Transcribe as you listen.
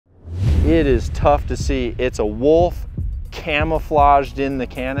it is tough to see. It's a wolf camouflaged in the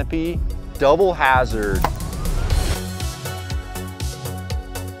canopy, double hazard.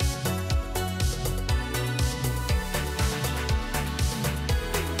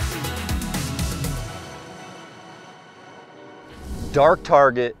 Dark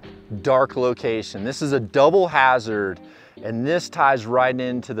target, dark location. This is a double hazard, and this ties right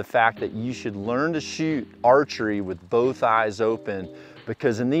into the fact that you should learn to shoot archery with both eyes open,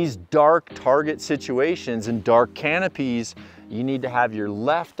 because in these dark target situations and dark canopies, you need to have your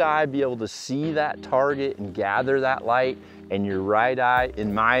left eye be able to see that target and gather that light, and your right eye,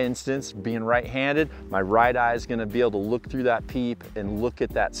 in my instance, being right-handed, my right eye is gonna be able to look through that peep and look at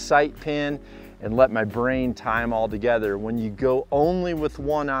that sight pin and let my brain tie them all together. When you go only with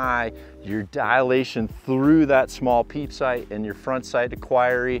one eye, your dilation through that small peep sight and your front sight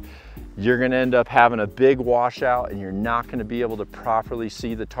acquiry, you're gonna end up having a big washout and you're not gonna be able to properly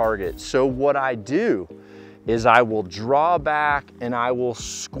see the target. So what I do is I will draw back and I will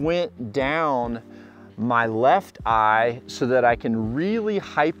squint down my left eye so that I can really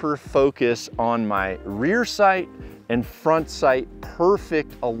hyper focus on my rear sight and front sight,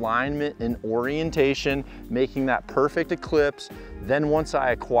 perfect alignment and orientation, making that perfect eclipse. Then once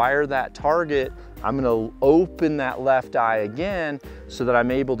I acquire that target, I'm gonna open that left eye again so that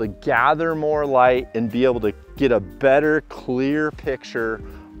I'm able to gather more light and be able to get a better, clear picture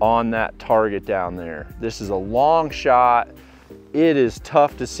on that target down there. This is a long shot. It is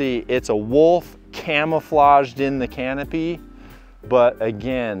tough to see. It's a wolf camouflaged in the canopy, but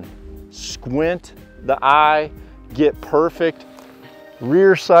again, squint the eye, get perfect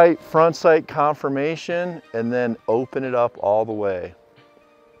rear sight, front sight confirmation, and then open it up all the way.